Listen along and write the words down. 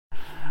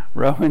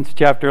Romans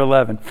chapter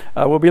 11.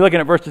 We'll be looking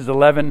at verses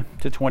 11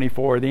 to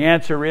 24. The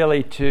answer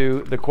really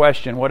to the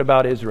question, what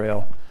about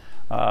Israel?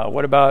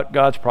 What about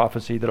God's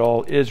prophecy that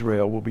all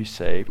Israel will be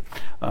saved?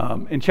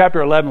 In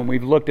chapter 11,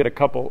 we've looked at a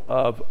couple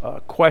of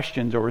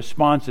questions or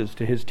responses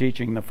to his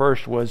teaching. The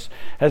first was,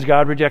 has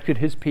God rejected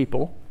his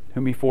people,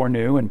 whom he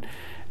foreknew?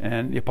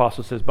 And the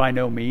apostle says, by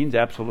no means,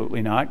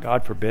 absolutely not,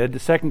 God forbid. The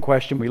second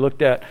question we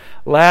looked at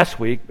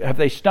last week, have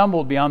they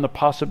stumbled beyond the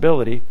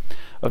possibility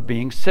of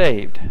being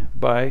saved?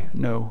 By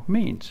no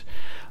means.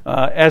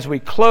 As we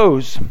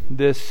close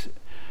this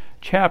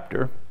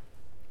chapter,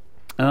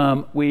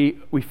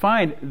 we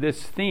find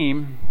this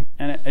theme,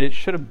 and it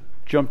should have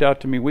jumped out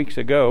to me weeks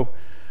ago,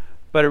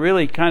 but it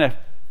really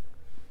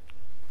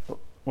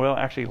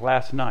actually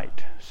last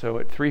night. So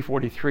at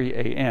 3:43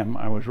 a.m.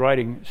 I was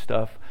writing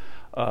stuff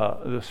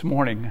this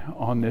morning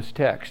on this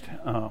text.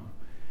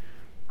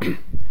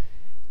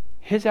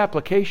 His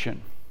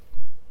application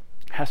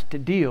has to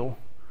deal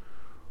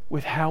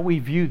with how we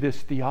view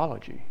this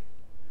theology.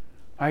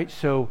 Right?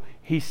 So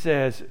he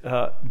says,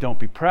 don't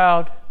be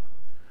proud,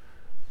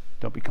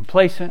 don't be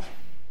complacent,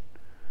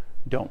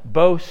 don't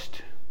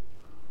boast.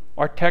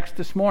 Our text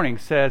this morning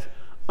says,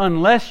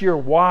 unless you're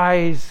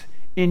wise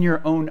in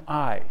your own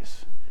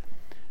eyes.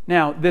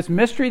 Now, this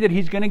mystery that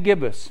he's going to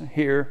give us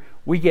here,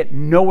 we get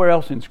nowhere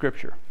else in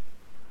Scripture.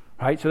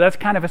 Right? So that's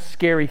kind of a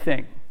scary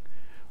thing.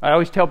 I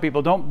always tell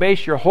people, don't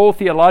base your whole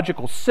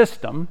theological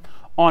system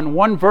on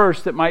one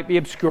verse that might be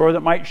obscure,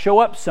 that might show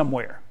up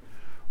somewhere.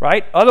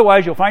 Right?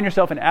 Otherwise, you'll find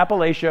yourself in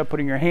Appalachia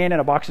putting your hand in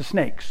a box of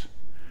snakes.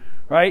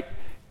 Right?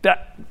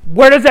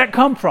 Where does that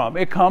come from?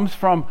 It comes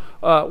from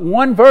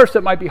one verse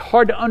that might be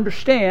hard to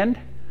understand,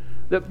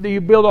 that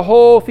you build a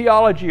whole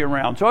theology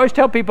around. So I always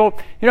tell people,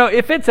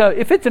 if it's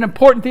an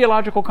important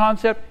theological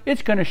concept,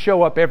 it's going to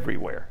show up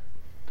everywhere.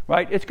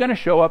 Right? It's going to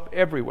show up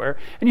everywhere.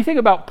 And you think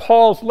about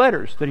Paul's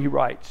letters that he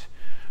writes.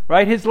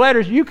 Right? His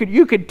letters, you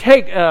could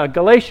take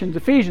Galatians,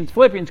 Ephesians,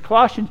 Philippians,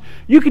 Colossians,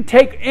 you could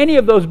take any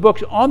of those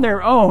books on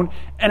their own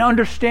and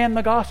understand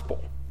the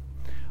gospel.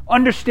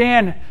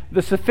 Understand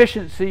the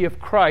sufficiency of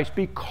Christ.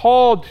 Be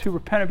called to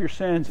repent of your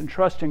sins and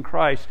trust in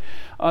Christ.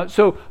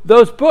 So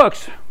those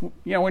books,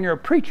 when you're a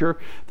preacher,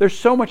 there's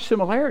so much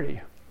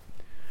similarity.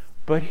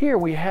 But here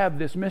we have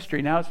this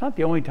mystery. Now, it's not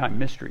the only time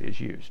mystery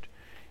is used.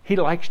 He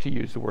likes to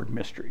use the word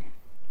mystery.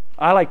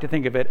 I like to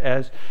think of it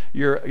as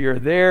you're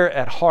there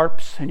at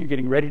Harps and you're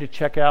getting ready to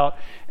check out,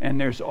 and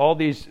there's all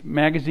these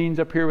magazines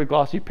up here with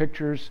glossy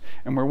pictures,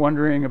 and we're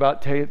wondering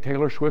about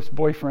Taylor Swift's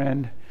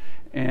boyfriend,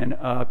 and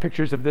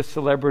pictures of this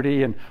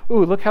celebrity, and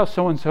ooh, look how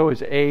so-and-so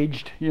is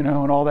aged, and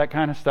all that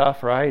kind of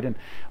stuff, right? And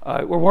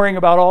we're worrying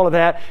about all of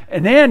that.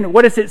 And then,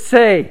 what does it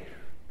say?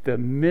 The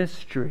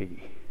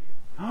mystery.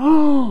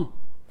 Oh,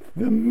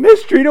 the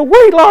mystery to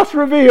weight loss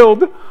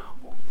revealed.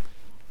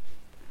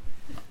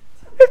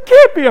 It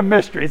can't be a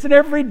mystery. It's in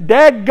every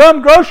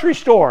dadgum grocery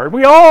store.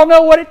 We all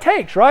know what it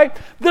takes, right?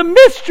 The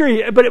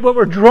mystery, but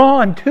we're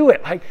drawn to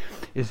it. Like,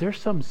 is there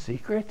some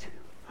secret?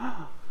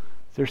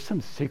 There's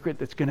some secret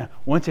that's going to,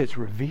 once it's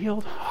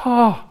revealed,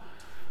 oh,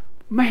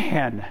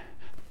 man,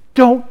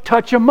 don't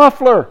touch a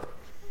muffler.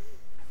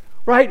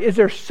 Right? Is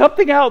there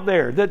something out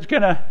there that's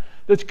going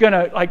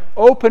to like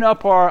open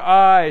up our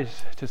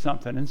eyes to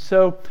something? And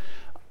so,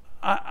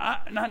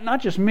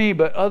 not just me,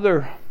 but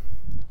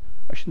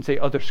I shouldn't say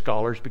other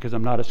scholars because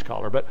I'm not a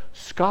scholar, but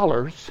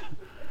scholars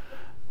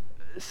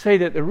say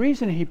that the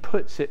reason he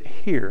puts it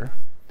here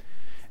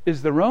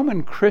is the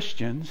Roman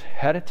Christians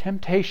had a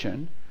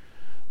temptation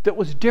that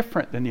was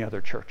different than the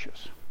other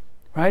churches,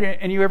 right?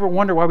 And you ever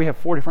wonder why we have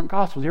 4 different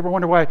Gospels? You ever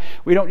wonder why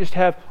we don't just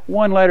have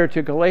one letter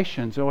to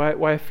Galatians, or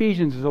why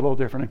Ephesians is a little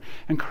different,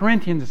 and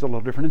Corinthians is a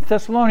little different, and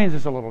Thessalonians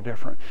is a little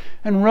different,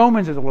 and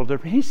Romans is a little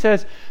different? He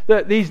says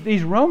that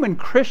these Roman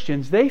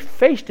Christians, they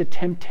faced a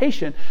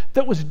temptation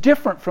that was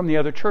different from the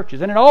other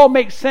churches, and it all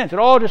makes sense. It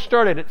all just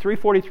started at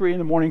 3:43 in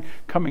the morning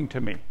coming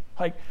to me.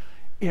 Like,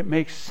 it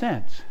makes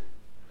sense.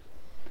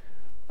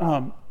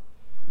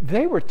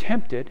 They were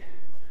tempted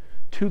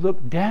to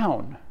look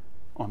down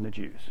on the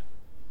Jews.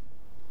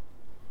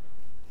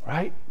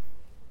 Right?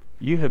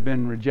 You have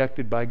been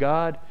rejected by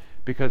God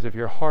because of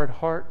your hard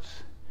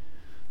hearts.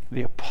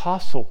 The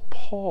Apostle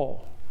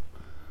Paul,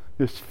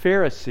 this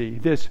Pharisee,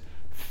 this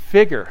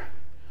figure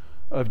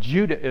of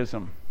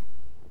Judaism,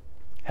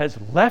 has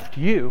left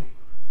you,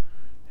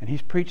 and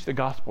he's preached the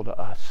gospel to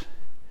us.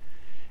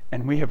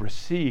 And we have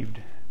received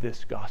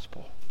this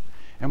gospel.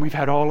 And we've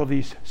had all of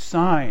these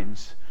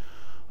signs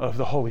of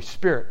the Holy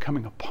Spirit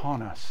coming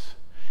upon us.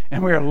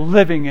 And we are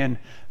living in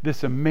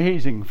this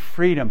amazing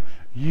freedom,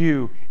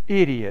 you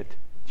idiot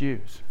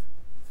Jews.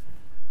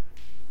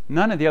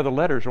 None of the other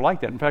letters are like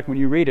that. In fact, when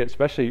you read it,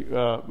 especially,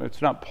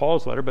 it's not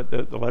Paul's letter, but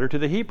the letter to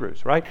the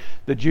Hebrews, right?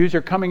 The Jews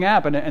are coming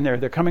up, and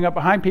they're coming up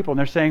behind people, and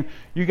they're saying,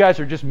 you guys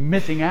are just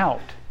missing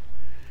out.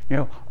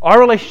 Our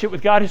relationship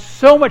with God is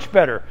so much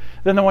better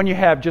than the one you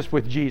have just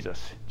with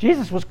Jesus.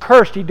 Jesus was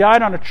cursed. He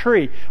died on a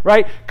tree,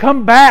 right?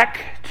 Come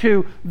back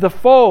to the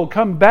fold.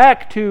 Come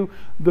back to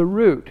the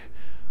root.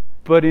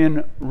 But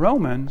in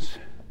Romans,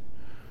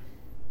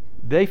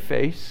 they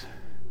face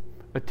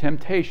a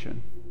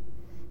temptation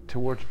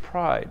towards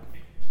pride.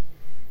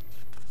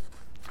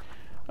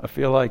 I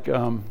feel like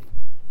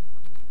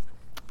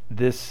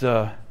this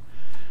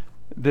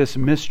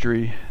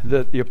mystery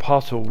that the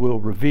apostle will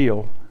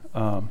reveal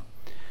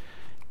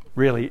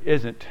really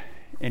isn't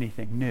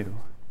anything new,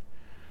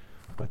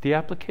 but the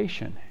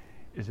application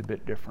is a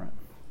bit different.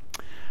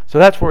 So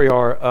that's where we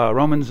are,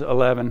 Romans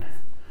 11,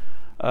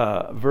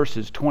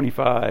 verses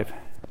 25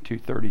 to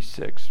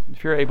 36.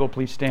 If you're able,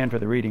 please stand for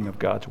the reading of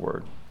God's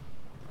Word.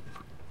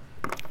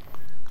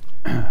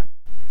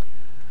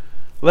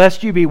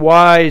 Lest you be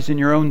wise in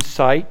your own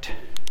sight,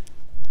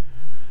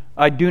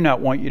 I do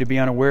not want you to be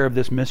unaware of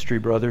this mystery,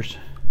 brothers.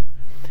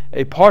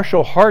 A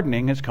partial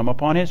hardening has come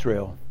upon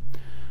Israel,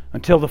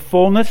 until the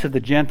fullness of the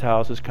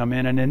Gentiles has come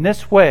in, and in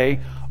this way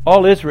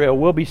all Israel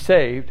will be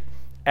saved,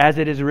 as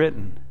it is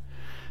written.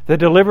 The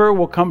deliverer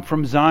will come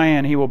from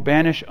Zion, he will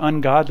banish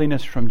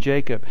ungodliness from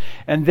Jacob,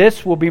 and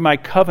this will be my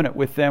covenant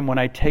with them when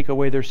I take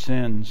away their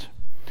sins.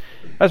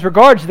 As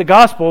regards the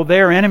gospel,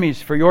 they are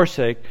enemies for your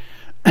sake,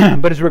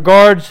 but as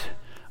regards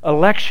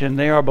election,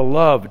 they are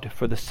beloved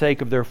for the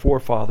sake of their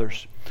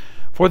forefathers.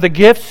 For the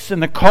gifts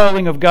and the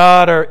calling of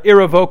God are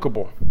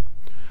irrevocable.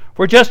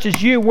 For just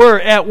as you were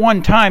at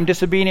one time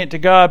disobedient to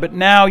God, but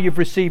now you've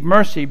received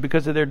mercy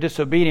because of their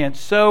disobedience,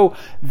 so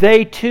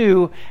they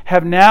too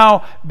have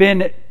now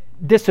been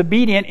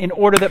disobedient in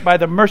order that by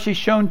the mercy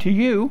shown to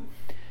you,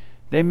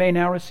 they may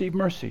now receive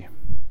mercy.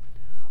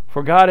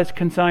 For God has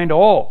consigned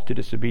all to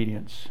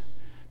disobedience,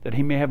 that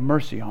he may have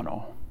mercy on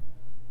all.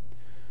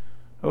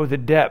 Oh, the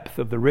depth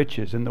of the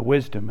riches and the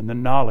wisdom and the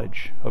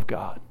knowledge of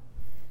God.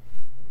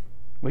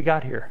 We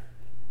got here.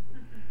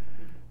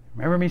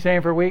 Remember me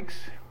saying for weeks,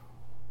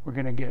 we're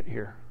going to get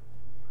here.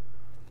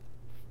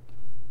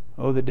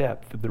 Oh, the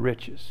depth of the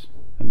riches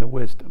and the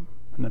wisdom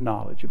and the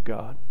knowledge of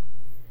God.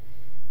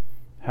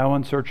 How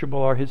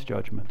unsearchable are his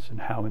judgments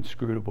and how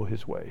inscrutable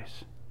his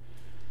ways.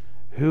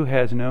 Who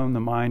has known the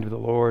mind of the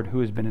Lord?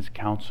 Who has been his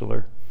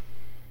counselor?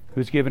 Who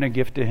has given a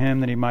gift to him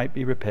that he might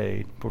be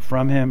repaid? For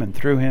from him and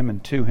through him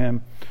and to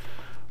him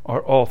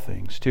are all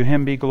things. To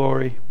him be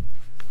glory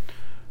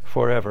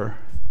forever.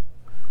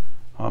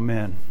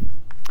 Amen.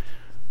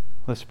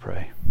 Let's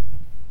pray.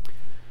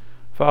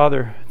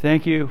 Father,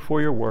 thank you for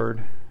your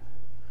word.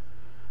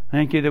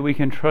 Thank you that we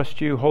can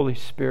trust you, Holy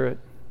Spirit,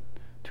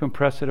 to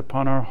impress it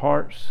upon our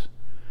hearts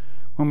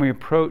when we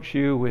approach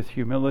you with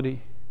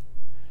humility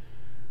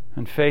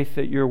and faith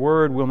that your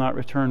word will not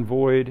return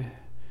void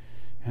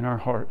in our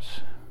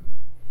hearts.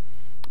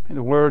 May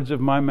the words of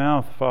my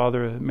mouth,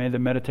 Father, may the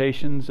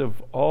meditations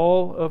of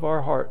all of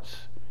our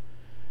hearts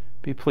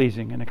be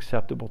pleasing and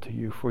acceptable to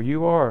you, for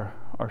you are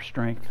our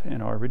strength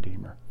and our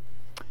Redeemer.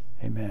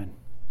 Amen.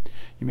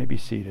 You may be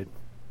seated.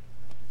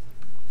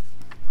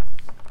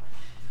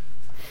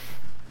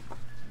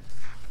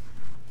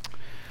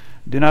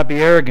 Do not be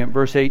arrogant,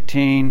 verse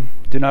 18.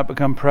 Do not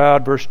become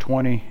proud, verse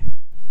 20.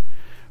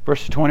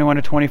 Verses 21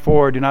 to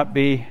 24, do not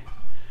be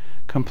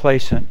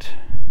complacent.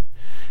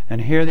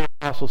 And here the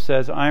apostle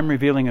says, I'm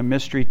revealing a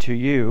mystery to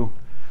you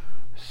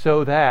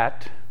so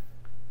that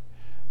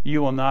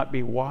you will not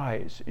be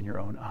wise in your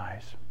own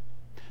eyes.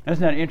 Now,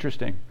 isn't that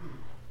interesting?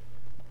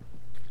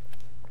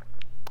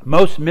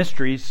 Most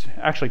mysteries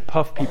actually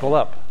puff people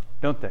up,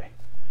 don't they?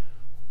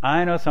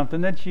 I know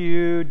something that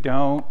you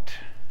don't,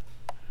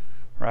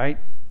 right?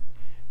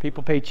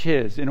 People pay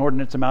Chiz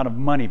inordinate amount of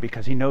money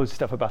because he knows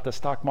stuff about the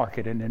stock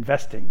market and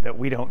investing that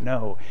we don't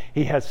know.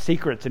 He has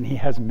secrets and he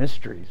has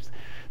mysteries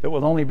that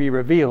will only be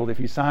revealed if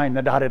you sign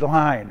the dotted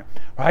line,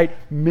 right?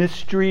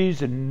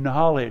 Mysteries and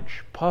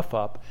knowledge puff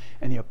up,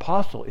 and the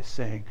apostle is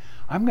saying,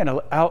 I'm going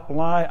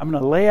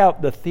to lay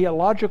out the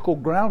theological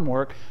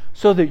groundwork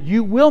so that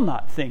you will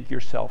not think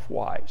yourself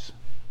wise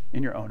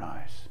in your own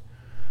eyes.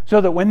 So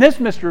that when this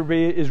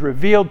mystery is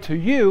revealed to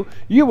you,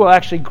 you will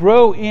actually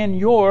grow in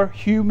your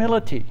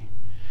humility.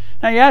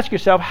 Now you ask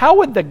yourself, how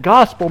would the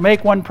gospel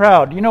make one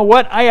proud? You know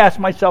what? I ask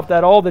myself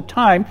that all the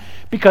time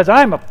because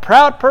I'm a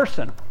proud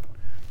person.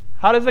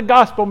 How does the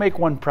gospel make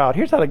one proud?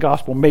 Here's how the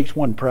gospel makes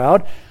one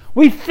proud.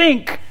 We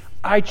think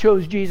I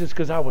chose Jesus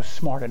because I was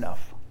smart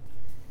enough.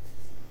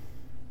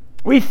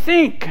 We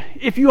think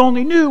if you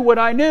only knew what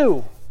I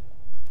knew.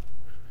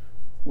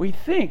 We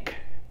think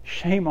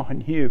shame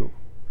on you.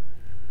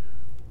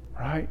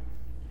 Right?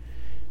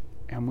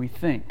 And we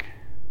think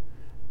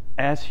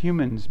as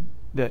humans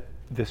that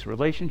this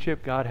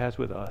relationship God has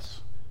with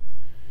us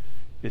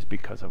is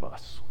because of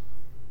us.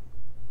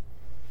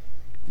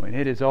 When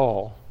it is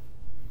all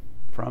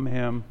from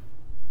him,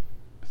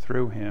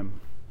 through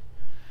him,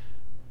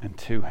 and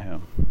to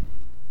him.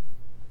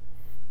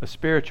 A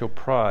spiritual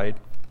pride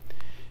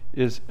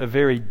is a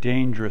very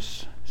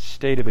dangerous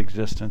state of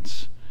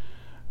existence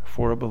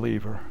for a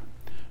believer.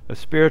 A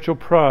spiritual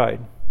pride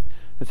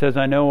that says,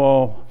 I know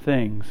all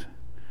things.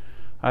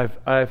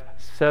 I've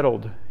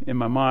settled in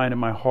my mind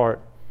and my heart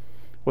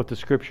what the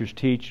Scriptures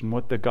teach and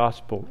what the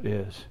gospel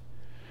is.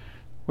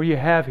 What you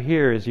have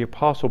here is the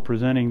apostle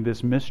presenting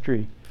this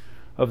mystery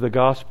of the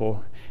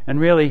gospel and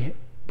really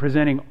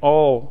presenting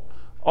all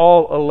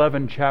all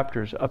 11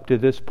 chapters up to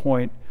this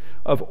point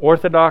of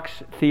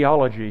orthodox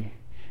theology,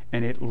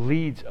 and it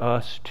leads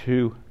us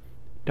to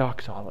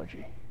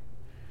doxology.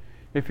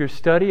 If your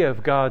study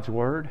of God's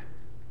Word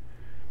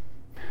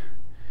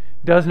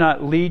does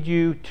not lead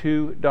you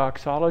to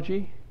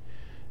doxology,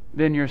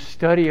 then your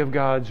study of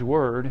God's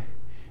Word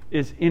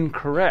is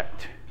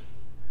incorrect.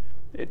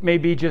 It may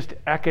be just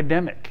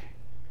academic.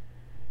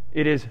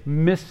 It is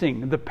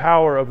missing the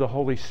power of the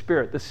Holy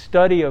Spirit. The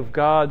study of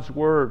God's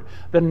Word,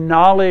 the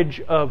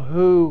knowledge of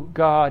who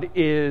God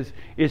is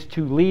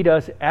to lead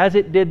us, as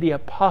it did the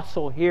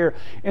apostle here.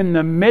 In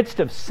the midst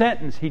of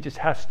sentence, he just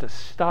has to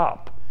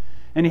stop.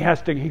 And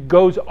he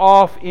goes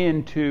off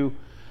into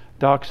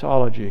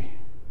doxology.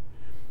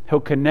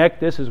 He'll connect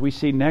this, as we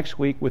see next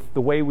week, with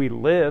the way we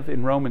live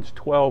in Romans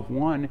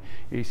 12:1.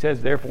 He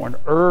says,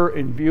 therefore,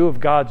 in view of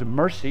God's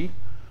mercy,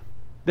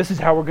 this is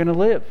how we're going to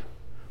live.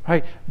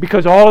 Right?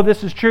 Because all of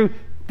this is true,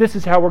 this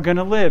is how we're going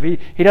to live. He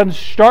doesn't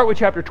start with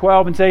chapter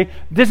 12 and say,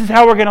 this is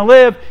how we're going to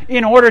live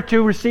in order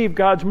to receive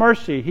God's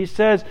mercy. He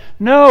says,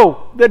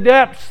 no, the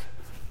depths,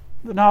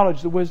 the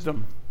knowledge, the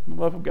wisdom, the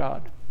love of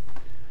God.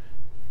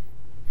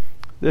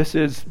 This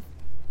is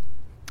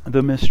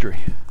the mystery.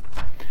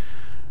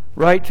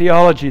 Right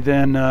theology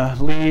then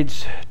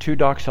leads to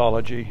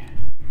doxology,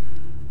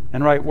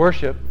 and right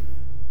worship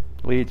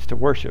leads to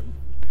worship.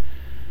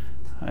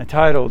 I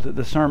titled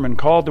the sermon,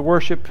 Called to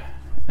Worship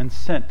and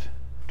Sent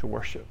to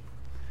Worship.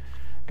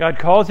 God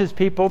calls His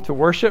people to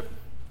worship.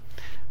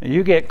 And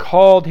you get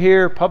called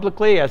here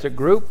publicly as a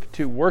group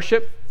to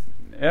worship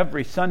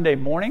every Sunday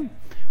morning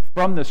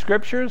from the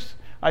Scriptures.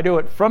 I do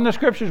it from the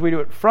Scriptures. We do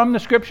it from the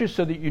Scriptures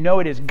so that you know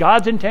it is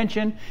God's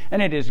intention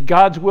and it is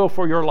God's will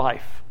for your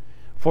life,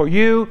 for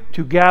you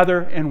to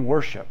gather and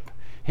worship.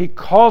 He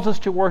calls us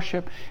to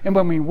worship, and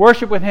when we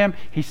worship with Him,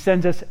 He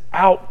sends us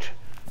out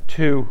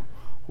to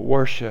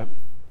worship.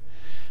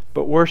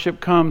 But worship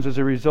comes as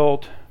a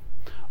result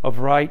of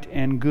right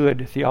and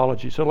good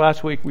theology. So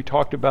last week we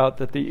talked about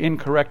that the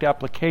incorrect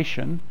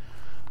application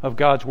of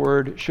God's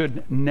Word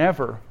should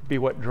never be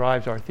what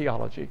drives our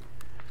theology.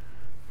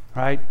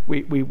 Right?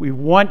 We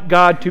want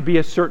God to be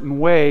a certain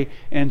way,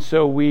 and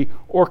so we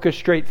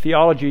orchestrate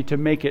theology to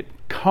make it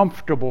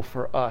comfortable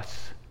for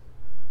us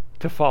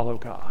to follow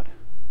God.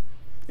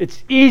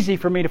 It's easy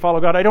for me to follow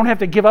God. I don't have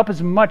to give up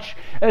as much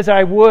as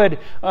I would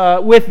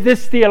with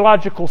this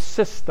theological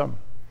system.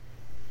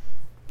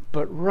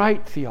 But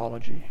right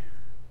theology,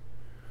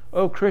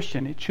 oh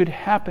Christian, it should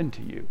happen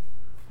to you.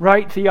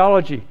 Right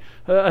theology,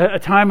 a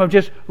time of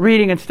just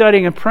reading and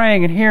studying and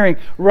praying and hearing.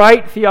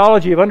 Right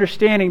theology of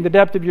understanding the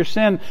depth of your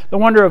sin, the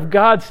wonder of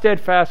God's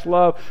steadfast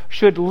love,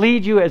 should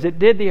lead you, as it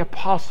did the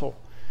apostle,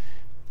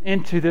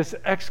 into this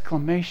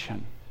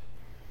exclamation.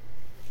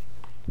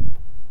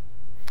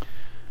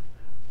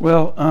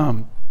 Well,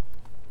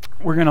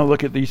 we're going to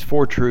look at these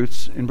four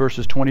truths in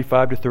verses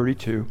 25 to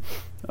 32.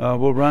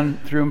 We'll run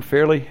through them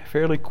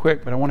fairly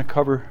quick, but I want to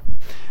cover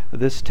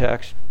this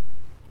text.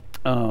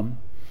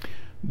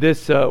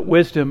 This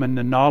wisdom and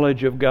the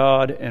knowledge of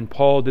God, and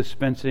Paul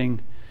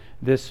dispensing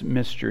this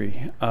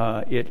mystery.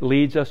 It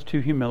leads us to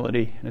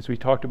humility. And as we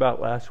talked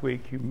about last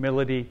week,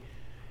 humility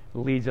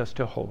leads us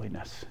to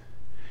holiness.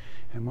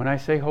 And when I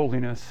say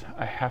holiness,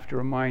 I have to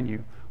remind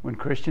you, when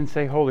Christians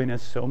say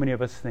holiness, so many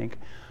of us think,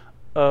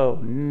 oh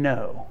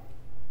no,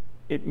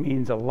 it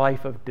means a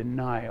life of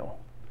denial.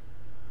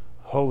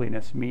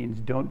 Holiness means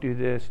don't do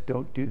this,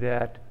 don't do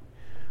that.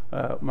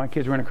 My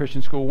kids were in a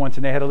Christian school once,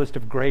 and they had a list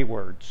of gray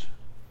words.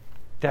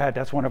 Dad,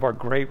 that's one of our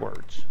gray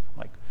words.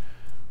 Like,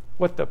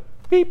 what the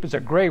beep is a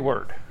gray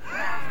word?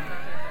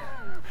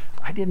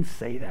 I didn't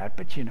say that,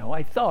 but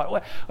I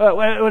thought,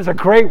 it was a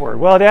gray word.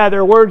 Well, Dad,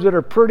 there are words that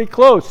are pretty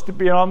close to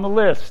being on the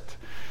list.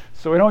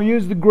 So we don't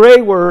use the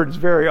gray words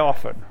very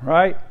often,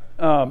 right?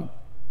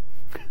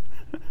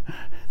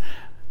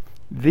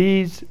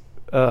 These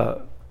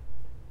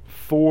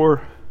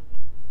four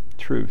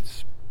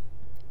truths.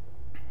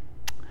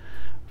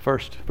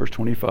 First, verse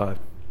 25.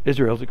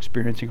 Israel's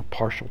experiencing a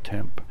partial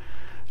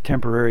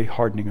temporary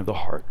hardening of the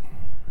heart.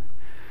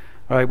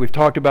 All right, we've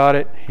talked about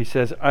it. He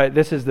says,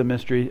 this is the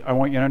mystery. I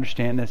want you to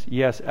understand this.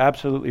 Yes,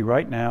 absolutely,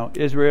 right now,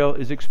 Israel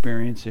is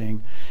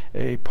experiencing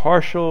a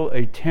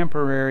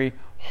temporary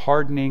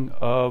hardening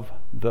of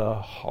the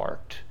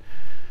heart.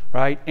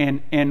 Right?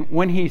 And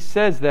when he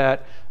says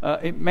that,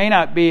 it may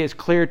not be as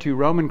clear to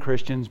Roman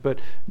Christians, but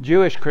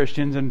Jewish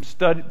Christians and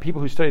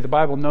people who study the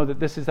Bible know that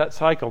this is that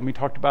cycle. And we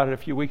talked about it a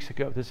few weeks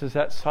ago. This is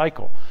that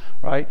cycle,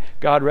 right?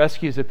 God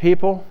rescues a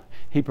people.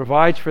 He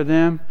provides for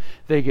them.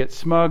 They get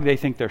smug. They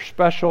think they're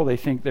special. They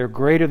think they're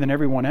greater than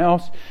everyone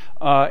else.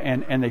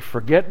 And they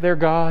forget their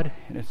God.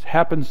 And it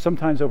happens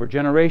sometimes over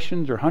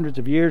generations or hundreds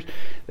of years.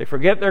 They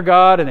forget their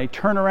God and they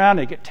turn around.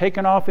 They get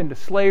taken off into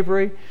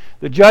slavery.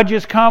 The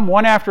judges come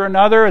one after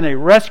another and they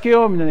rescue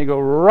them, and then they go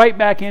right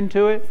back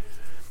into it.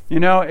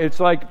 It's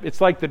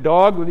like the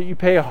dog that you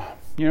pay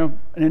an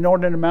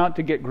inordinate amount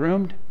to get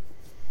groomed,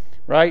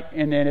 right?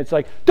 And then it's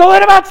like, don't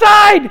let him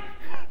outside!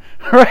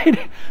 Right?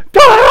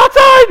 Don't let him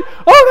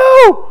outside!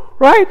 Oh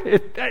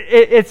Right?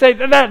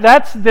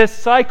 That's this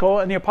cycle,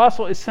 and the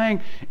apostle is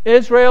saying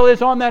Israel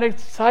is on that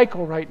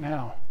cycle right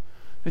now.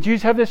 The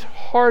Jews have this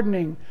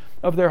hardening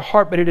of their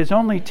heart, but it is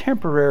only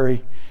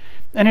temporary,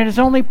 and it is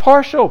only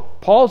partial.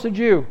 Paul's a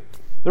Jew.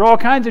 There are all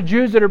kinds of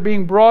Jews that are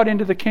being brought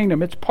into the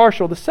kingdom. It's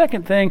partial. The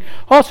second thing,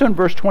 also in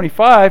verse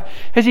 25,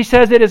 is he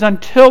says it is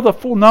until the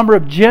full number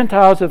of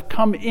Gentiles have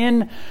come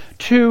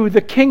into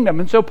the kingdom.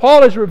 And so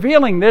Paul is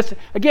revealing this,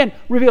 again,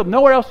 revealed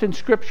nowhere else in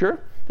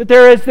Scripture, that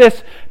there is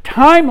this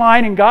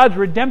timeline in God's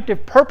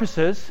redemptive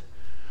purposes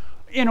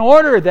in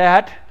order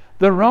that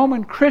the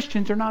Roman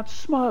Christians are not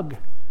smug.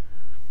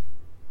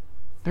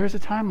 There is a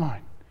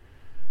timeline.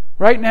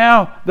 Right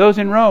now, those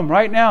in Rome.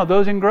 Right now,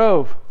 those in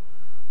Grove.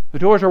 The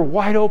doors are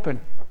wide open.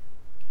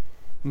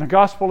 And the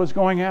gospel is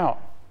going out.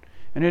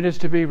 And it is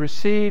to be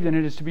received and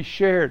it is to be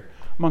shared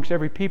amongst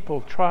every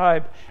people,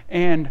 tribe,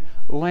 and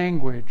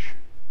language.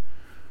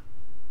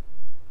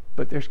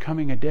 But there's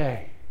coming a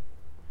day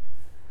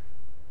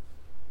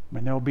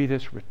when there will be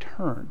this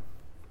return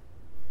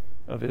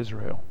of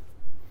Israel.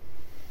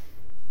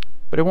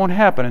 But it won't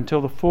happen until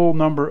the full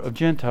number of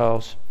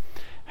Gentiles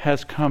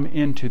has come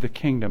into the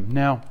kingdom.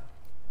 Now,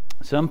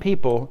 some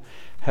people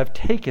have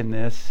taken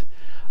this,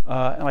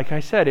 like I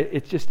said,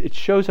 it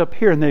shows up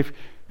here, and they've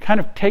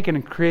kind of taken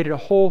and created a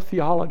whole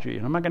theology.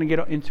 And I'm not going to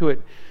get into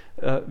it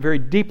very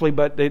deeply,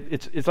 but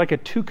it's like a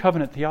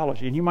two-covenant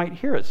theology. And you might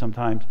hear it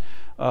sometimes,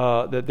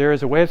 that there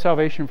is a way of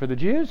salvation for the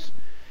Jews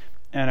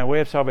and a way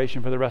of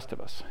salvation for the rest of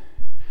us.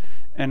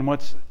 And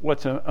what's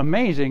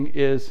amazing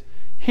is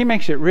he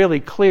makes it really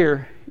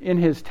clear in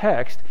his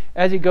text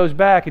as he goes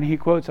back and he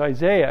quotes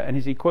Isaiah and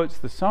as he quotes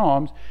the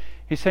Psalms.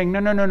 He's saying,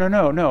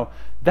 no.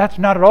 That's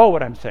not at all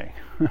what I'm saying.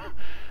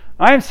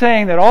 I am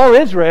saying that all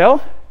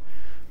Israel,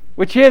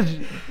 which is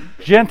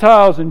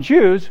Gentiles and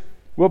Jews,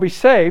 will be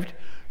saved.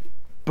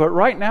 But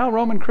right now,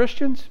 Roman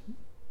Christians,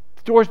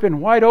 the door's been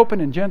wide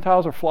open and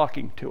Gentiles are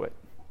flocking to it.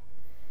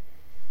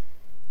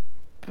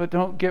 But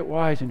don't get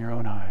wise in your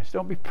own eyes.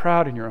 Don't be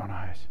proud in your own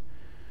eyes.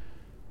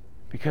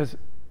 Because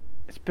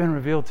it's been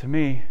revealed to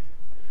me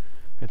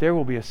that there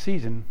will be a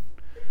season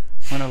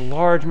when a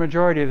large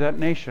majority of that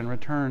nation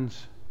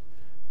returns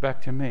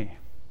back to me.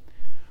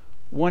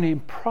 One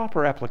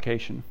improper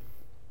application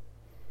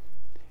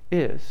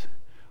is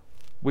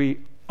we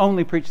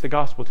only preach the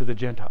gospel to the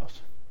Gentiles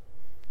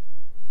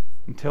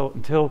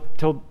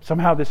until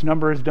somehow this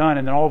number is done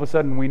and then all of a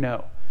sudden we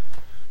know.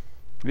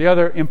 The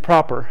other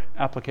improper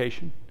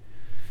application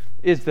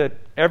is that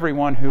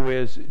everyone who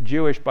is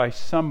Jewish by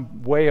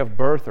some way of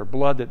birth or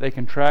blood that they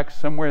can track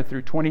somewhere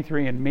through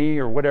 23andMe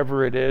or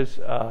whatever it is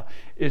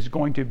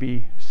going to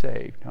be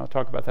saved. I'll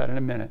talk about that in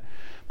a minute.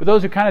 But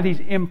those are kind of these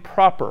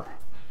improper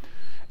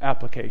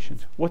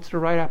applications. What's the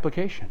right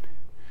application?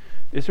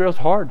 Israel's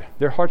hard.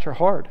 Their hearts are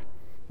hard.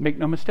 Make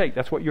no mistake.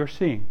 That's what you're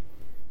seeing.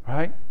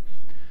 Right?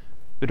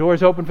 The door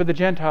is open for the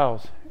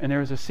Gentiles. And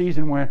there is a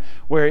season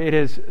where it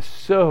is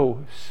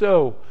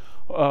so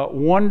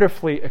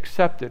wonderfully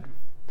accepted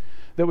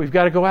that we've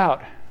got to go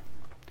out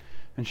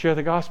and share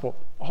the gospel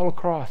all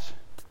across.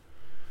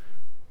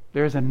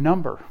 There's a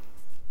number.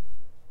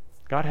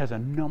 God has a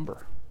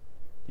number.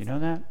 You know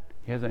that?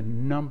 He has a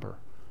number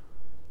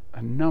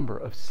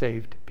of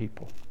saved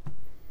people.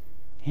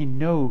 He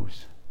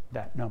knows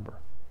that number.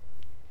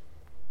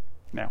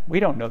 Now, we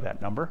don't know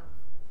that number.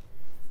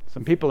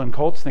 Some people in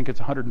cults think it's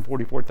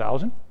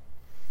 144,000.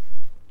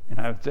 And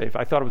I would say if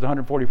I thought it was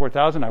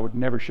 144,000, I would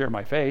never share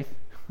my faith.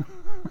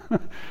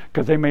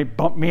 Because they may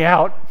bump me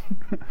out.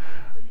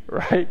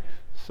 Right?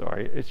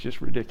 Sorry, it's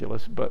just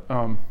ridiculous. But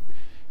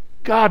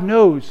God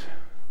knows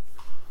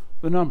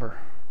the number.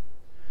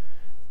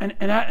 And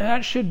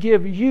that should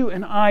give you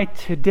and I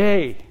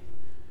today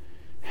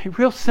a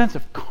real sense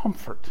of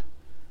comfort.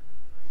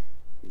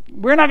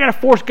 We're not going to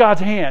force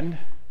God's hand.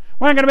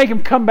 We're not going to make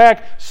him come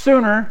back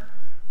sooner.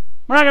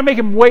 We're not going to make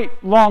him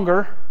wait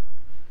longer.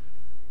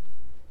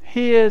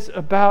 He is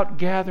about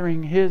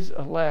gathering his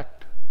elect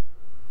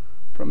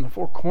from the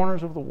four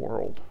corners of the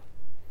world.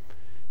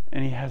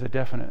 And he has a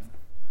definite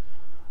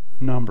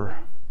number.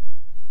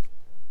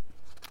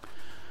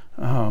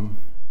 And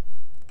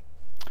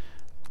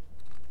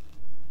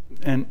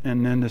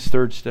then this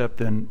third step,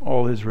 then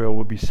all Israel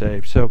will be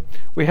saved. So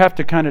we have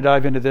to kind of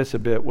dive into this a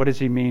bit. What does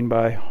he mean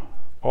by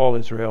all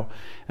Israel?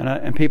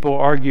 And people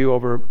argue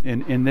over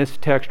in this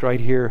text right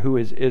here, who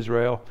is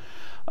Israel?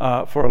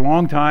 For a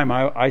long time,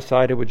 I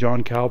sided with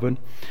John Calvin,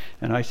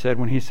 and I said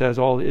when he says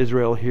all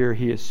Israel here,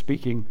 he is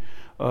speaking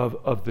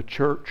of the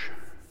church.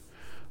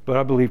 But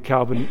I believe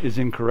Calvin is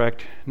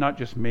incorrect. Not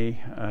just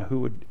me. Who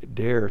would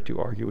dare to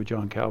argue with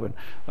John Calvin?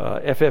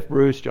 F.F.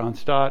 Bruce, John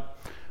Stott,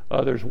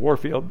 others,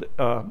 Warfield.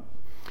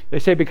 They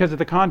say because of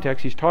the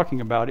context, he's talking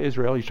about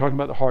Israel. He's talking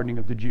about the hardening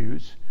of the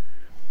Jews.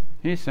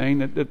 He's saying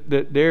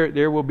that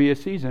there will be a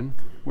season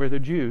where the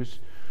Jews,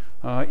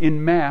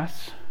 in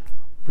mass,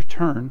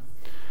 return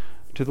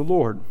to the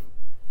Lord.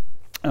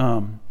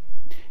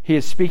 He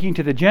is speaking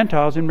to the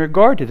Gentiles in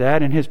regard to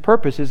that, and his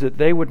purpose is that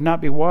they would not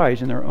be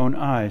wise in their own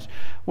eyes.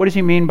 What does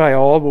he mean by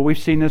all? Well, we've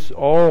seen this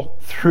all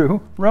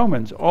through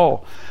Romans.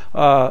 All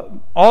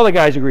the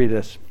guys agree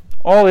this.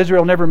 All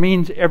Israel never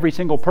means every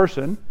single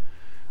person,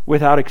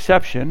 without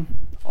exception.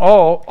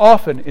 All,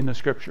 often in the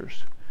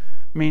Scriptures,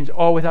 means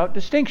all without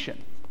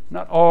distinction,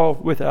 not all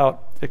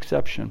without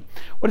exception.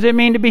 What does it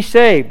mean to be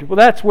saved? Well,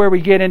 that's where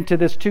we get into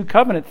this two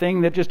covenant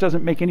thing that just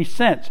doesn't make any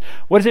sense.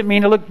 What does it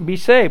mean to be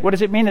saved? What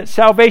does it mean that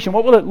salvation,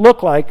 what will it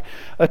look like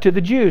to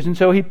the Jews? And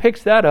so he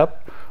picks that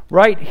up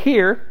right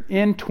here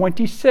in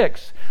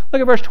 26.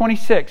 Look at verse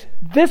 26.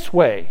 This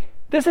way,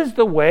 this is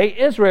the way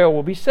Israel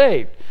will be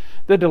saved.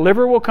 The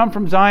deliverer will come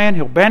from Zion.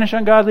 He'll banish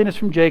ungodliness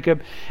from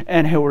Jacob,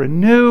 and he'll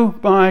renew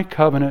my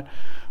covenant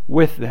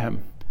with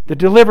them. The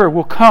deliverer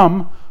will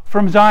come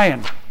from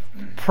Zion.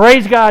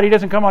 Praise God, he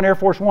doesn't come on Air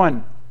Force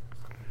One.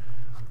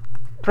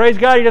 Praise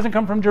God, he doesn't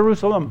come from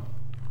Jerusalem,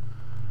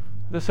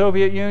 the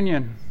Soviet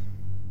Union.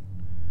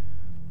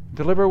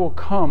 Deliverer will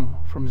come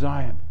from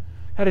Zion.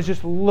 That is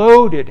just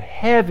loaded,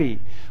 heavy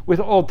with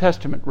Old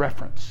Testament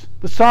reference.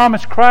 The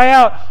psalmists cry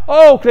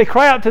out, they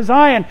cry out to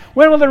Zion.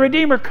 When will the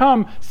Redeemer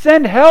come?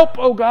 Send help,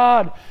 O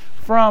God,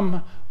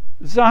 from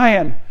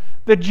Zion.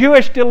 The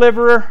Jewish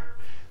deliverer,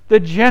 the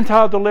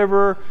Gentile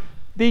deliverer,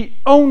 the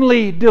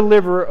only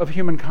deliverer of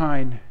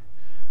humankind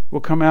will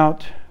come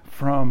out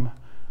from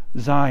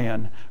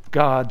Zion,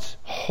 God's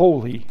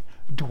holy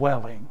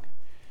dwelling.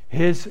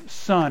 His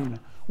Son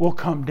will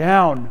come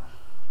down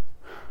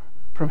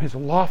from his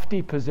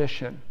lofty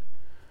position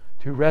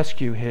to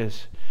rescue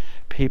his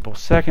people.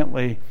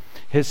 Secondly,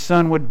 his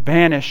Son would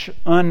banish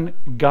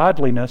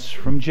ungodliness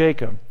from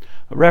Jacob.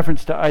 A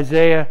reference to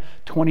Isaiah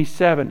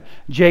 27.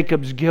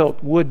 Jacob's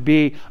guilt would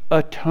be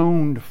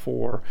atoned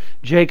for.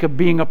 Jacob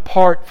being a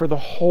part for the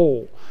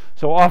whole.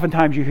 So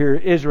oftentimes you hear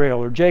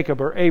Israel or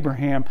Jacob or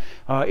Abraham.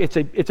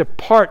 It's a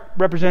part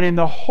representing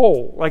the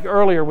whole. Like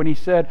earlier when he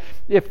said,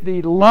 if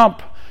the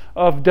lump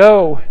of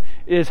dough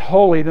is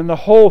holy, then the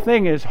whole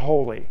thing is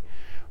holy.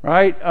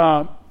 Right?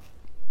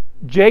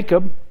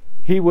 Jacob,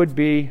 he would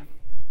be,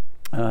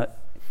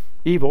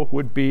 evil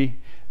would be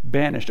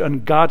banished.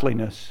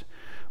 Ungodliness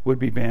would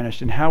be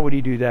banished. And how would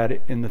he do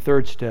that? In the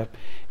third step,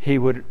 he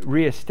would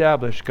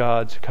reestablish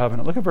God's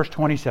covenant. Look at verse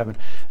 27.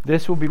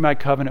 This will be my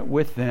covenant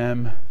with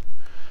them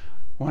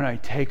when I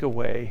take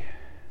away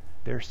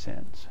their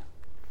sins.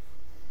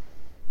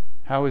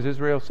 How is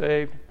Israel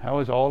saved? How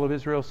is all of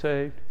Israel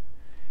saved?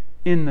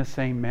 In the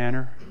same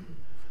manner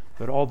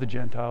that all the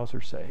Gentiles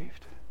are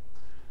saved.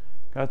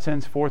 God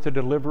sends forth a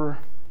deliverer.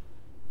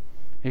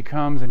 He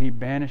comes and he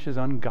banishes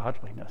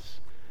ungodliness.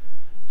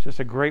 It's just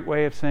a great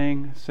way of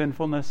saying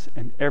sinfulness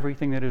and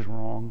everything that is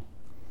wrong.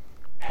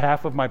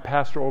 Half of my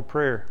pastoral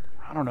prayer,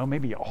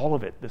 maybe all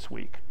of it this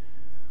week,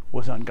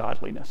 was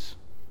ungodliness.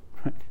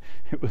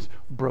 It was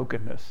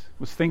brokenness. It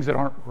was things that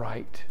aren't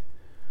right.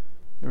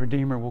 The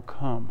Redeemer will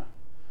come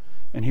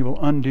and he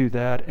will undo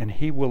that and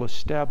he will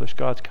establish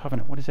God's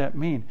covenant. What does that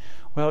mean?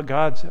 Well,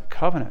 God's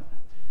covenant,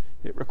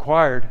 it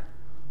required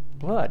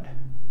blood.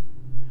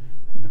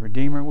 And the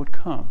Redeemer would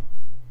come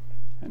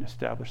and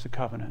establish the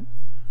covenant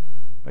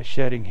by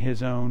shedding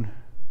his own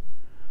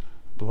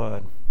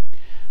blood.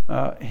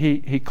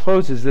 He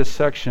closes this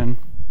section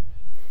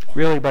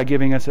really by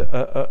giving us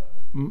a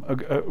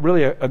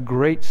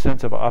great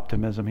sense of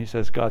optimism. He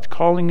says God's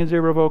calling is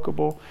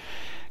irrevocable.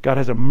 God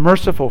has a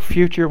merciful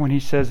future when he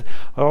says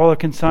all are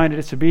consigned to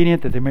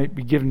disobedient, that they may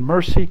be given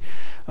mercy.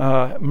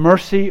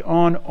 Mercy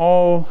on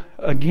all,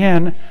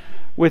 again,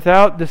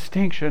 without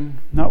distinction,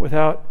 not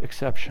without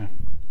exception.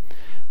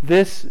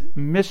 This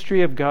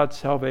mystery of God's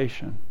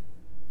salvation,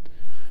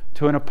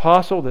 to an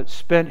apostle that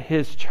spent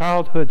his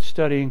childhood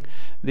studying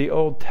the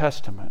Old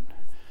Testament,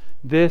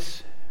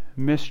 this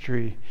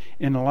mystery,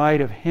 in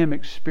light of him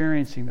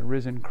experiencing the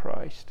risen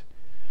Christ,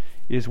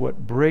 is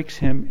what breaks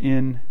him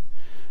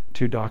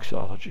into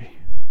doxology.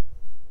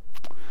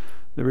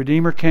 The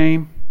Redeemer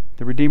came,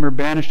 the Redeemer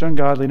banished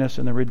ungodliness,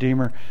 and the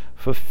Redeemer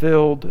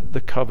fulfilled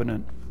the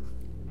covenant.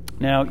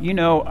 Now,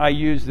 I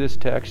use this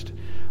text.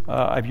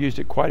 I've used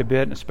it quite a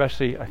bit, and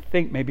especially, I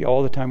think, maybe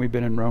all the time we've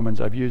been in Romans,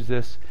 I've used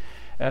this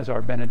as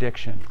our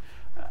benediction.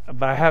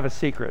 But I have a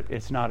secret.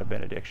 It's not a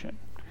benediction.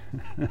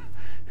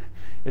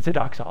 It's a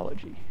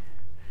doxology.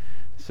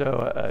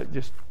 So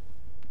just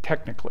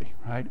technically,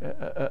 right?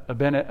 A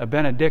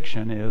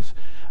benediction is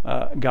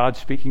God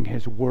speaking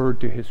his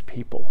word to his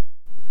people,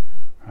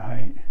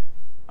 right?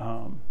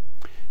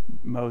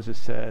 Moses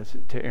says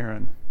to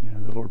Aaron,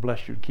 the Lord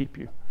bless you and keep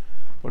you.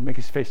 Lord make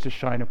his face to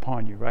shine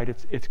upon you, right?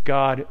 It's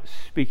God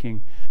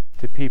speaking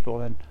to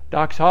people. And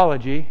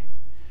doxology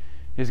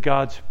is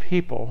God's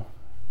people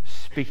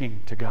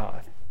speaking to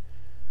God.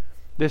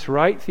 This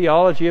right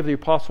theology of the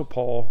Apostle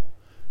Paul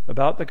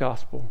about the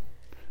gospel,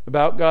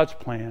 about God's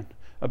plan,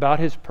 about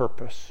his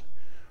purpose,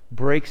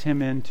 breaks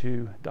him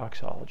into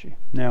doxology.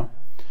 Now,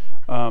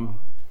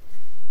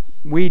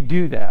 we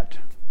do that.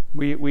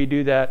 We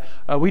do that.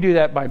 We do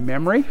that by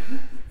memory,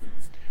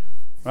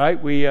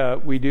 right?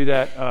 We do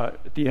that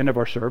at the end of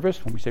our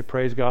service when we say,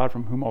 "Praise God,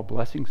 from whom all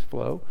blessings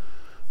flow."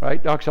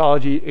 right?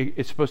 Doxology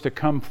is supposed to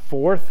come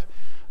forth.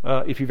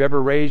 If you've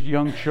ever raised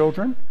young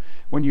children,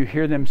 when you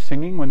hear them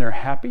singing when they're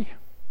happy,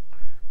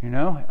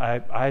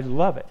 I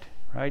love it,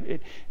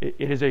 right? It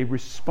is a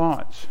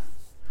response.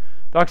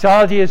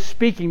 Doxology is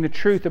speaking the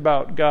truth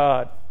about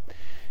God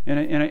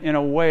in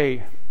a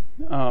way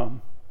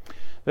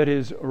that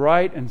is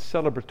right and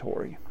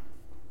celebratory,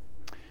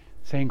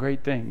 saying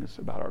great things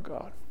about our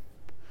God.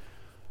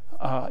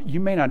 You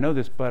may not know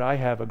this, but I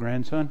have a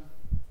grandson.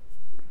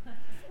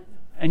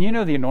 And you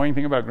know the annoying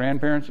thing about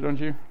grandparents, don't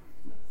you?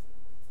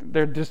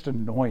 They're just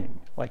annoying.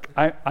 Like,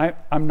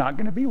 I'm not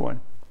going to be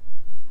one.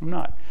 I'm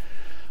not.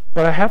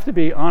 But I have to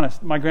be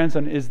honest, my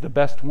grandson is the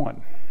best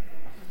one.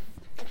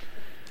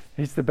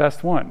 He's the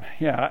best one.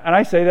 Yeah, and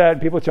I say that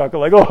and people chuckle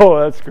like, oh,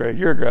 that's great.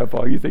 You're a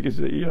grandpa. You think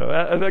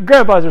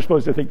grandpas are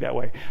supposed to think that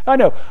way. I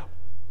know,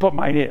 but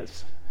mine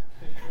is.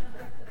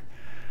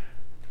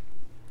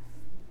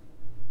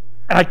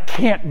 And I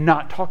can't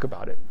not talk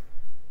about it.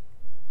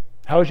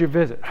 How was your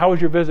visit? How was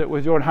your visit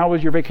with Jordan? How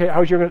was your vacation? How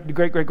was your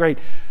great?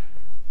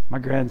 My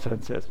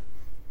grandson says,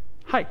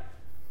 hi.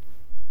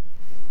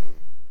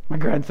 My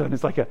grandson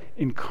is like an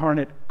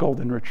incarnate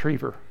golden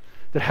retriever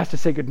that has to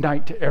say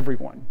goodnight to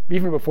everyone.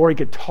 Even before he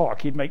could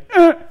talk, he'd make,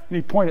 and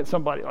he'd point at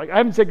somebody. Like, I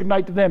haven't said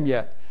goodnight to them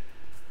yet.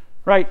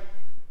 Right?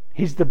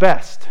 He's the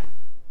best.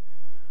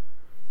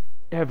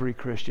 Every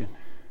Christian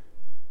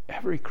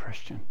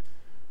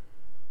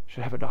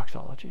should have a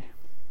doxology.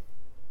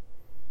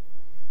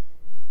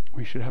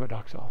 We should have a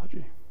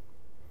doxology.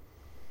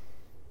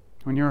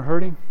 When you're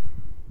hurting,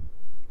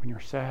 when you're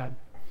sad,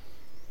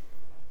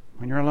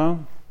 when you're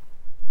alone,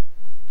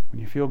 when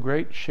you feel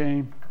great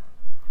shame,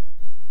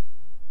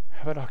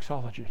 have a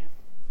doxology.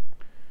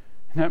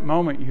 In that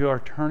moment, you are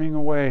turning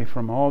away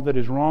from all that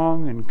is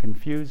wrong and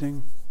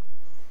confusing,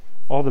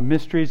 all the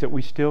mysteries that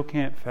we still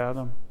can't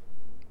fathom,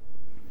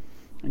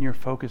 and you're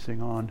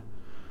focusing on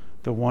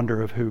the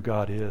wonder of who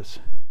God is.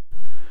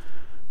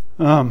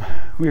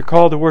 We are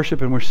called to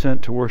worship and we're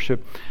sent to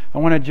worship. I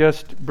want to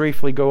just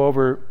briefly go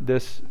over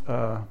this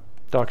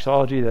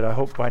doxology that I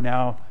hope by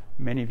now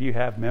many of you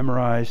have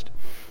memorized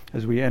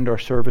as we end our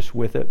service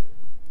with it.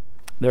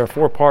 There are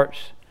 4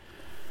 parts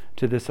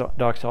to this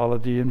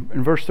doxology.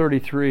 In verse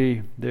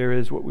 33, there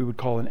is what we would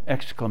call an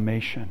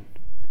exclamation.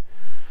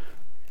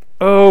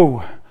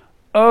 Oh,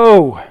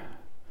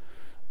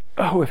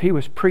 if he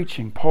was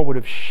preaching, Paul would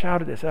have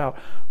shouted this out.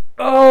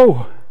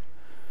 Oh,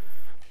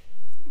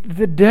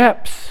 the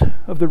depths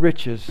of the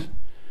riches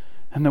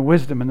and the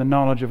wisdom and the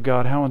knowledge of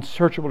God. How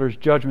unsearchable are his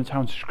judgments, how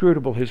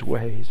inscrutable his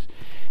ways.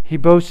 He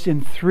boasts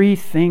in 3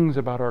 things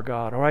about our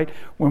God, all right?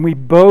 When we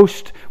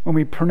boast, when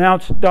we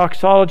pronounce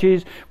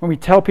doxologies, when we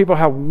tell people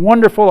how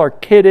wonderful our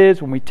kid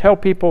is, when we tell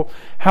people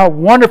how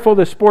wonderful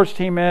the sports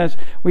team is,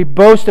 we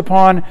boast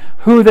upon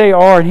who they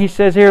are. And he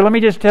says here, let me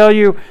just tell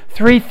you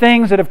 3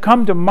 things that have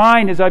come to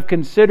mind as I've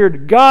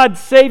considered God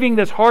saving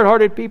this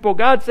hard-hearted people,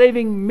 God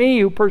saving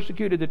me who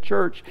persecuted the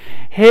church.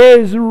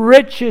 His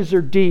riches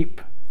are deep.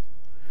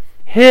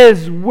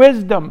 His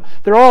wisdom,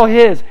 they're all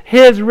His.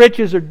 His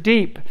riches are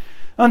deep.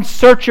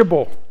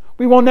 Unsearchable.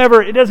 We will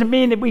never, it doesn't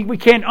mean that we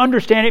can't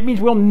understand it. It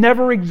means we'll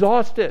never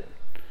exhaust it.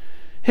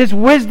 His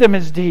wisdom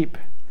is deep,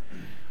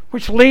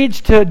 which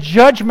leads to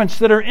judgments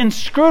that are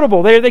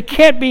inscrutable. They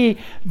can't be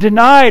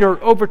denied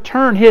or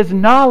overturned. His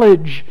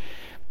knowledge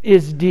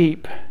is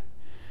deep,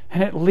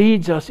 and it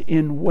leads us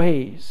in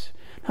ways.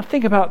 Now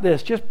think about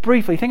this, just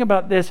briefly. Think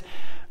about this.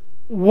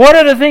 What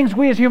are the things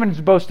we as humans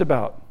boast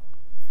about?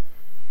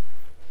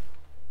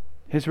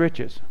 His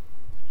riches.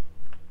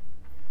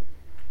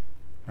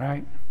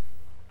 Right?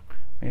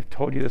 I have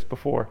told you this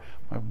before.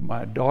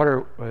 My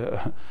daughter,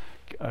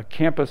 a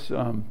campus,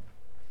 a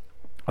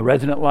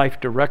resident life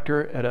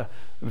director at a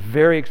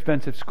very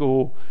expensive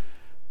school.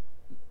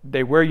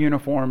 They wear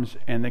uniforms,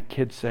 and the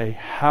kids say,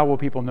 "How will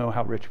people know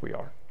how rich we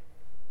are?"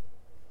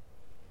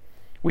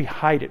 We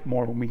hide it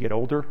more when we get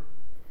older,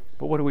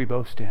 but what do we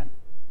boast in?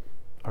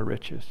 Our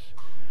riches.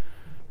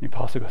 The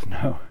apostle goes,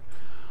 "No,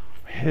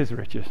 his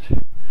riches."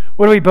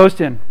 What do we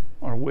boast in?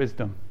 Our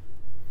wisdom.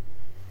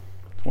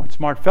 One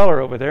smart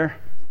feller over there.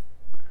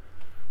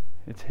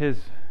 It's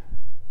his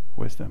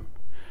wisdom.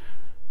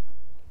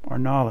 Our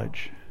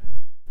knowledge.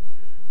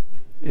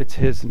 It's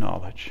his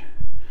knowledge.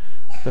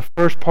 The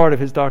first part of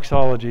his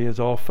doxology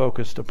is all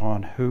focused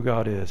upon who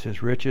God is,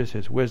 his riches,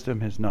 his wisdom,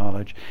 his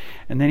knowledge.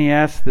 And then he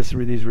asks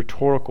these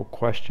rhetorical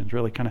questions,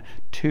 really kind of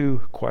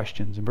 2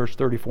 questions in verse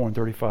 34 and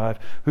 35.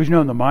 Who's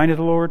known the mind of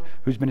the Lord?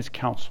 Who's been his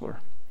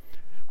counselor?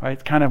 Right?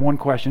 It's kind of one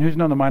question. Who's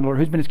known the mind of the Lord?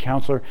 Who's been his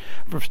counselor?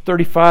 Verse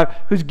 35,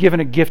 who's given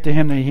a gift to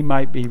him that he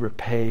might be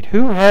repaid?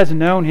 Who has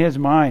known his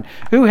mind?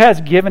 Who has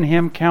given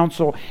him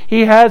counsel?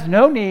 He has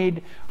no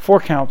need for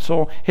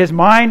counsel. His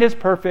mind is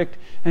perfect,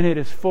 and it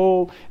is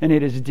full, and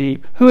it is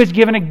deep. Who has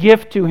given a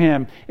gift to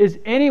him? Is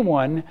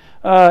anyone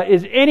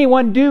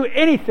due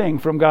anything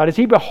from God? Is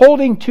he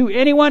beholding to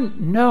anyone?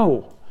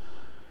 No.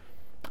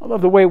 I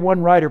love the way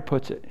one writer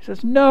puts it. He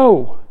says,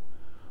 no.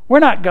 We're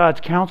not God's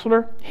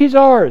counselor. He's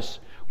ours.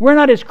 We're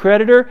not his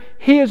creditor.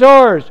 He is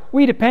ours.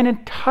 We depend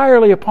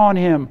entirely upon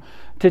him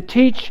to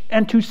teach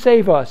and to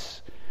save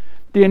us.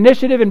 The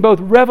initiative in both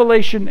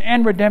revelation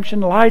and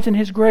redemption lies in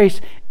His grace.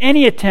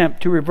 Any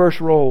attempt to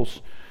reverse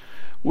roles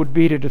would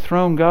be to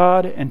dethrone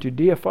God and to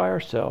deify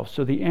ourselves.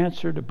 So the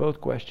answer to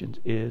both questions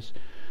is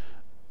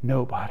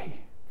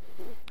nobody.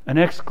 An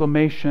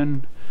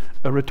exclamation,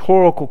 a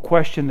rhetorical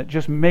question that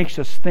just makes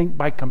us think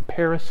by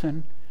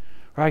comparison.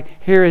 Right?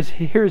 Here's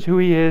who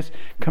He is.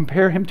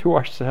 Compare Him to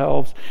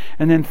ourselves.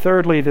 And then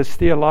thirdly, this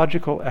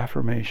theological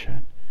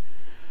affirmation.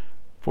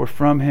 For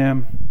from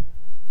Him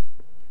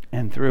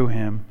and through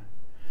Him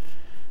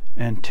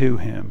and to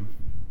Him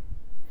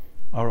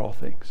are all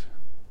things.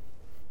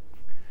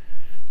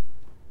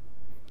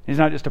 He's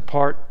not just a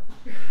part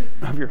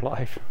of your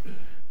life.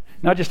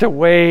 Not just a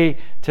way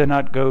to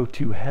not go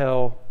to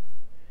hell.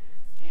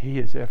 He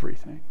is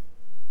everything.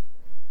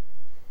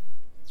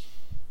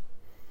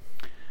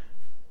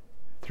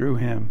 Through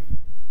Him,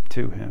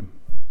 to Him,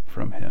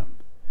 from Him.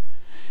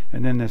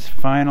 And then this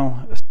final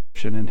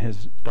assumption in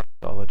his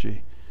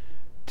doxology.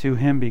 To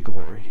Him be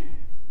glory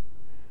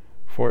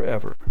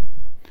forever.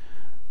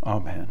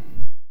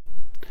 Amen.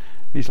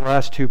 These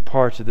last two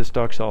parts of this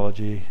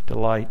doxology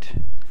delight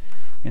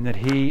in that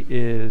He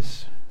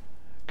is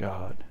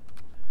God.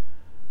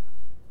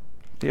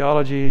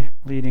 Theology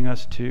leading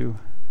us to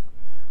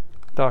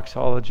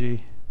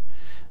doxology.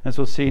 As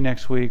we'll see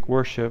next week,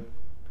 worship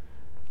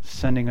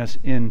sending us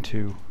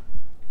into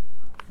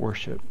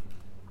worship.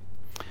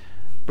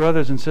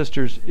 Brothers and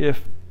sisters,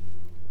 if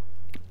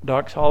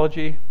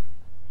doxology,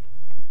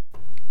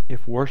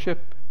 if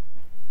worship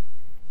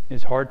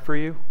is hard for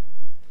you,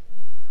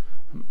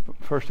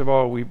 first of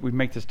all, we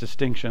make this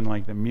distinction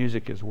like the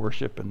music is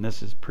worship and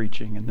this is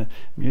preaching, and the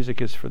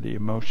music is for the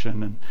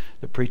emotion and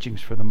the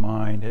preaching's for the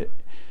mind.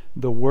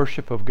 The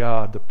worship of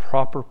God, the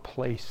proper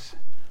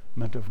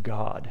placement of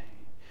God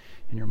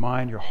in your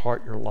mind, your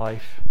heart, your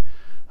life,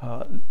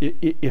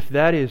 if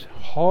that is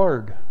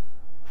hard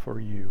for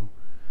you,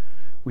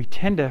 we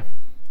tend to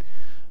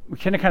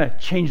kind of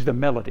change the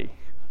melody.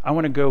 I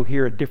want to go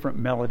hear a different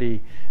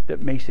melody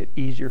that makes it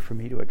easier for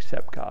me to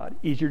accept God,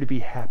 easier to be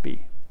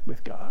happy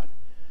with God.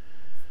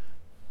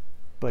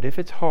 But if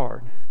it's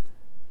hard,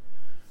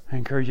 I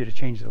encourage you to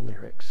change the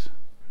lyrics.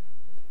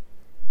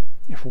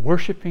 If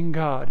worshiping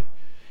God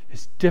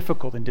is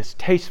difficult and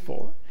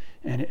distasteful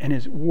and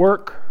is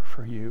work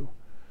for you,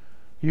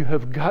 you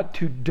have got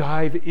to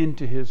dive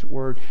into His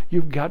Word.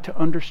 You've got to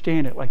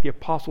understand it like the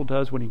apostle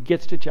does when he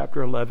gets to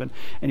chapter 11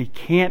 and he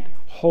can't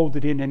hold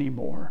it in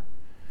anymore.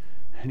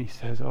 And he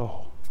says,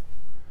 oh,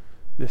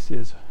 this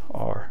is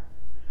our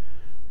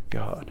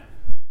God.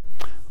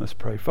 Let's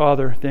pray.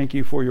 Father, thank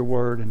You for Your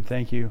Word, and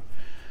thank You,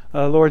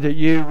 Lord, that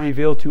You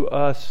reveal to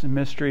us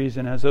mysteries,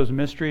 and as those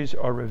mysteries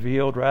are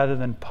revealed, rather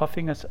than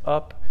puffing us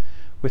up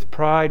with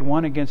pride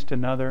one against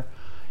another,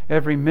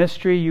 every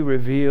mystery You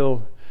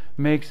reveal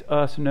makes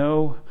us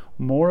know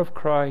more of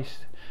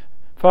Christ.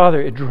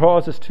 Father, it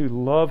draws us to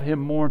love Him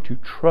more, to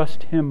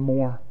trust Him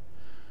more.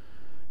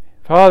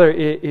 Father,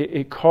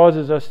 it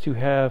causes us to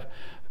have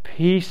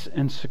peace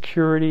and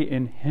security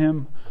in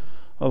Him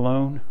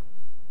alone.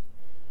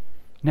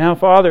 Now,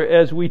 Father,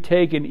 as we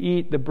take and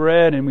eat the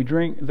bread and we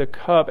drink the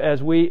cup,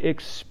 as we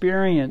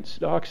experience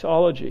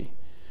doxology,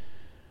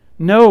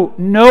 no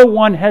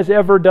one has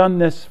ever done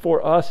this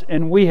for us,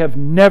 and we have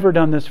never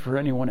done this for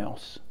anyone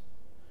else.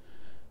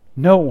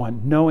 No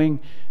one, knowing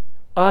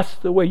us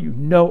the way You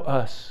know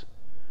us,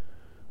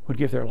 would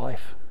give their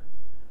life.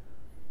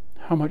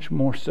 How much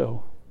more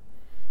so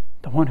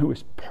the one who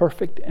is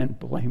perfect and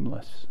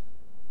blameless.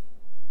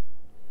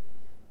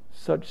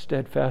 Such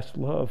steadfast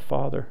love,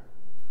 Father.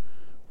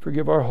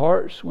 Forgive our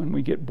hearts when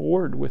we get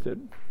bored with it,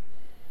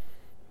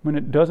 when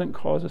it doesn't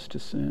cause us to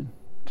sin,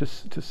 to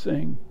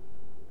sing.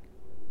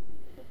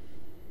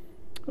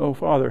 Oh,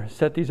 Father,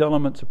 set these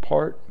elements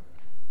apart.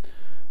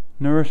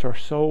 Nourish our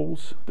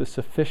souls, the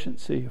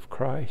sufficiency of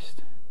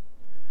Christ.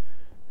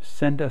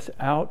 Send us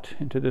out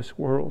into this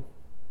world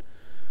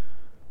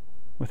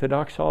with a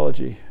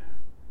doxology.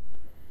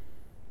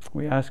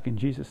 We ask in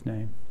Jesus'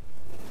 name.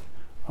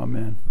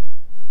 Amen.